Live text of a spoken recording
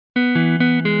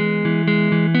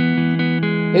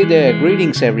Hey there,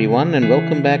 greetings everyone, and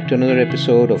welcome back to another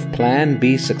episode of Plan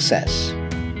B Success.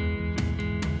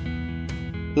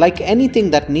 Like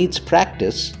anything that needs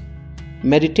practice,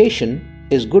 meditation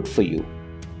is good for you,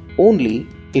 only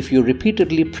if you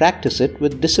repeatedly practice it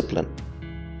with discipline.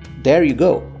 There you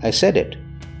go, I said it.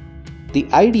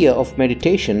 The idea of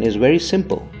meditation is very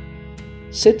simple.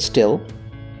 Sit still,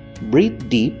 breathe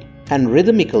deep, and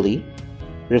rhythmically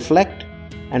reflect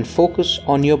and focus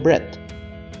on your breath.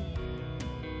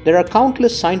 There are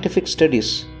countless scientific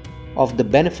studies of the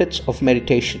benefits of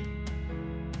meditation.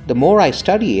 The more I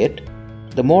study it,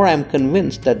 the more I am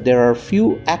convinced that there are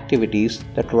few activities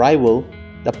that rival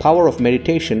the power of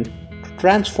meditation to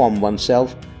transform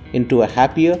oneself into a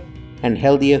happier and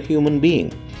healthier human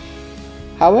being.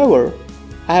 However,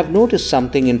 I have noticed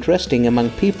something interesting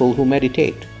among people who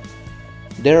meditate.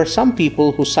 There are some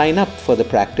people who sign up for the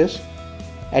practice,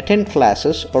 attend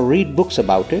classes or read books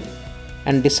about it,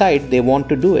 and decide they want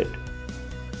to do it.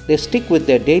 They stick with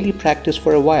their daily practice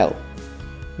for a while,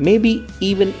 maybe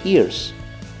even years,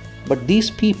 but these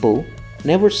people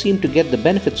never seem to get the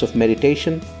benefits of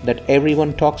meditation that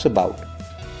everyone talks about.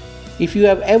 If you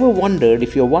have ever wondered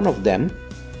if you're one of them,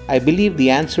 I believe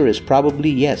the answer is probably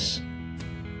yes.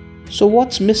 So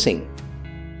what's missing?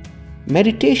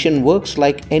 Meditation works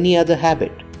like any other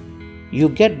habit. You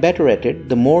get better at it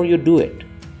the more you do it.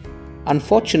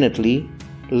 Unfortunately,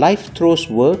 life throws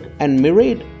work and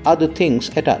myriad other things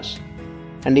at us,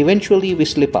 and eventually we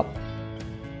slip up.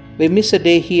 We miss a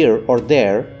day here or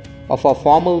there of our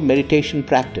formal meditation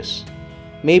practice,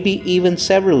 maybe even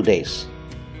several days,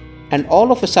 and all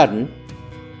of a sudden,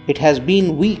 it has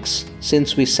been weeks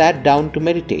since we sat down to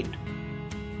meditate.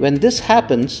 When this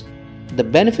happens, the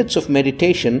benefits of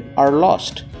meditation are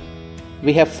lost.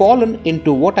 We have fallen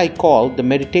into what I call the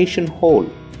meditation hole.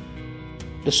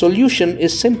 The solution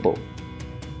is simple.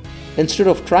 Instead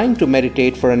of trying to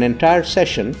meditate for an entire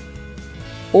session,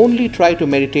 only try to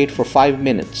meditate for 5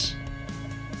 minutes.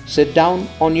 Sit down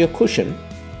on your cushion,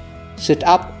 sit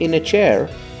up in a chair,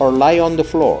 or lie on the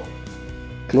floor.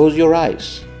 Close your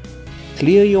eyes.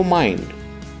 Clear your mind.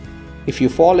 If you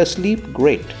fall asleep,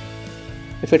 great.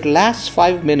 If it lasts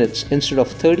 5 minutes instead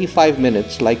of 35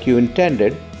 minutes like you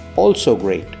intended, also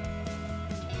great.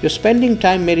 You're spending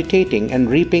time meditating and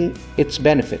reaping its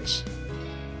benefits.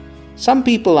 Some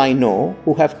people I know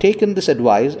who have taken this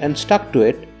advice and stuck to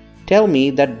it tell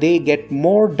me that they get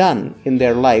more done in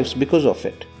their lives because of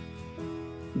it.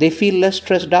 They feel less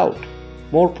stressed out,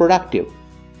 more productive,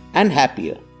 and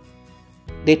happier.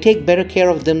 They take better care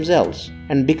of themselves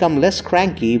and become less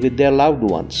cranky with their loved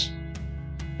ones.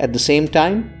 At the same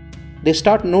time, they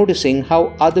start noticing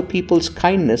how other people's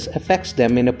kindness affects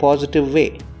them in a positive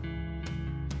way.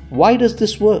 Why does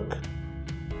this work?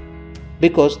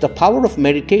 Because the power of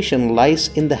meditation lies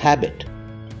in the habit,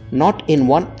 not in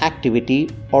one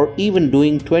activity or even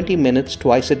doing 20 minutes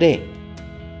twice a day.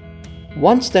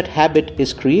 Once that habit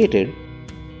is created,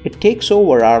 it takes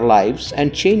over our lives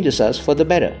and changes us for the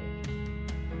better.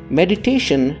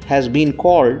 Meditation has been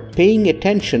called paying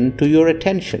attention to your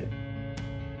attention,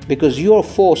 because you are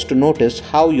forced to notice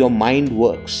how your mind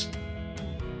works.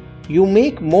 You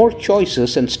make more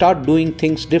choices and start doing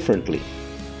things differently,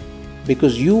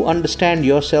 because you understand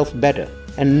yourself better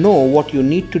and know what you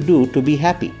need to do to be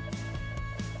happy.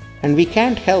 And we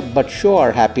can't help but show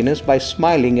our happiness by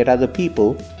smiling at other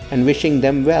people and wishing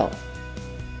them well.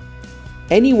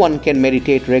 Anyone can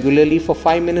meditate regularly for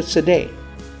 5 minutes a day.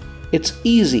 It's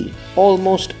easy,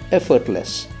 almost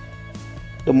effortless.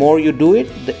 The more you do it,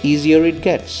 the easier it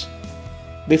gets.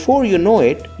 Before you know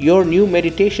it, your new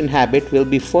meditation habit will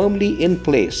be firmly in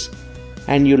place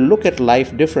and you'll look at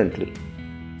life differently.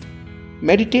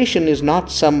 Meditation is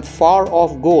not some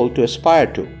far-off goal to aspire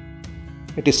to.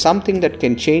 It is something that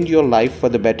can change your life for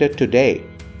the better today.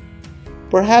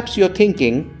 Perhaps you're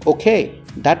thinking, okay,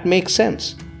 that makes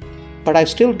sense, but I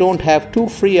still don't have 2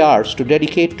 free hours to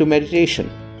dedicate to meditation.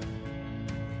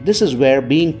 This is where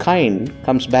being kind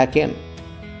comes back in.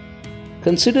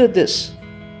 Consider this.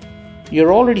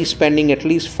 You're already spending at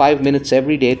least 5 minutes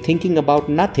every day thinking about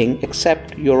nothing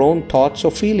except your own thoughts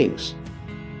or feelings.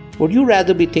 Would you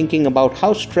rather be thinking about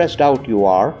how stressed out you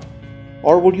are,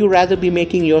 or would you rather be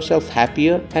making yourself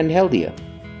happier and healthier?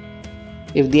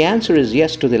 If the answer is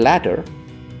yes to the latter,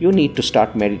 you need to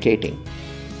start meditating.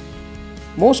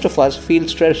 Most of us feel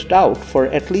stressed out for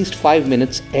at least 5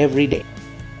 minutes every day.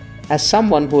 As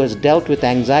someone who has dealt with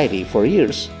anxiety for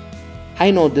years, I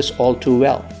know this all too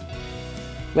well.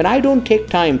 When I don't take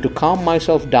time to calm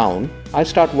myself down, I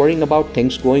start worrying about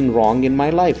things going wrong in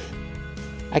my life.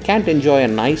 I can't enjoy a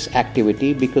nice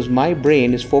activity because my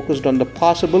brain is focused on the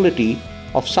possibility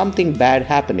of something bad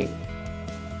happening.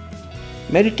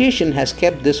 Meditation has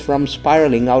kept this from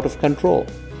spiraling out of control.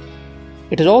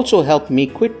 It has also helped me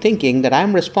quit thinking that I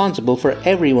am responsible for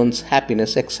everyone's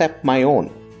happiness except my own,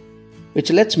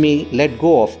 which lets me let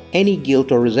go of any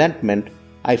guilt or resentment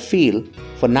I feel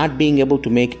for not being able to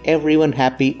make everyone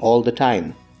happy all the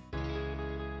time.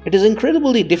 It is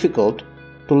incredibly difficult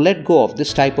to let go of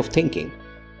this type of thinking,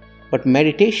 but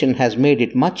meditation has made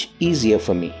it much easier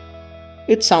for me.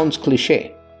 It sounds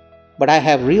cliché, but I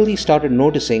have really started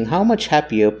noticing how much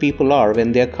happier people are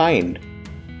when they are kind.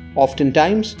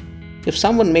 Oftentimes, if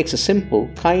someone makes a simple,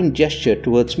 kind gesture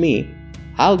towards me,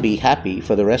 I'll be happy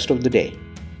for the rest of the day.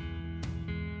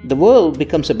 The world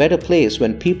becomes a better place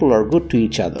when people are good to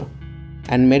each other,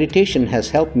 and meditation has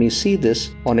helped me see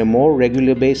this on a more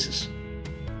regular basis.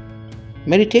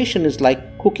 Meditation is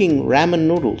like cooking ramen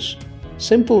noodles.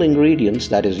 Simple ingredients,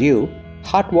 that is you,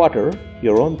 hot water,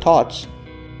 your own thoughts,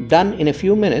 done in a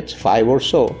few minutes, 5 or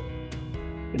so.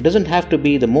 It doesn't have to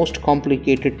be the most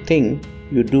complicated thing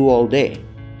you do all day.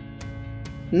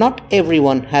 Not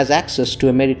everyone has access to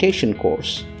a meditation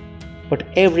course, but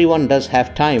everyone does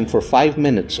have time for 5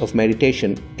 minutes of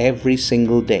meditation every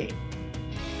single day.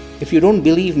 If you don't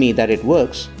believe me that it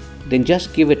works, then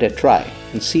just give it a try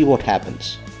and see what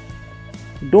happens.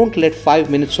 Don't let 5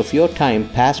 minutes of your time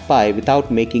pass by without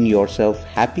making yourself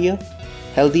happier,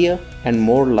 healthier, and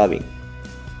more loving.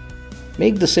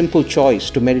 Make the simple choice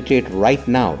to meditate right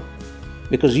now,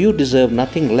 because you deserve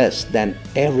nothing less than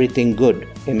everything good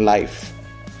in life.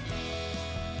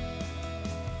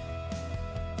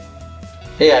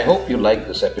 Hey, I hope you liked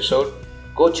this episode.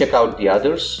 Go check out the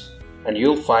others, and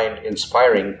you'll find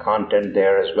inspiring content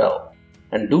there as well.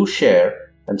 And do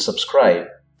share and subscribe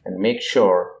and make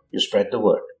sure you spread the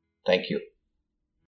word. Thank you.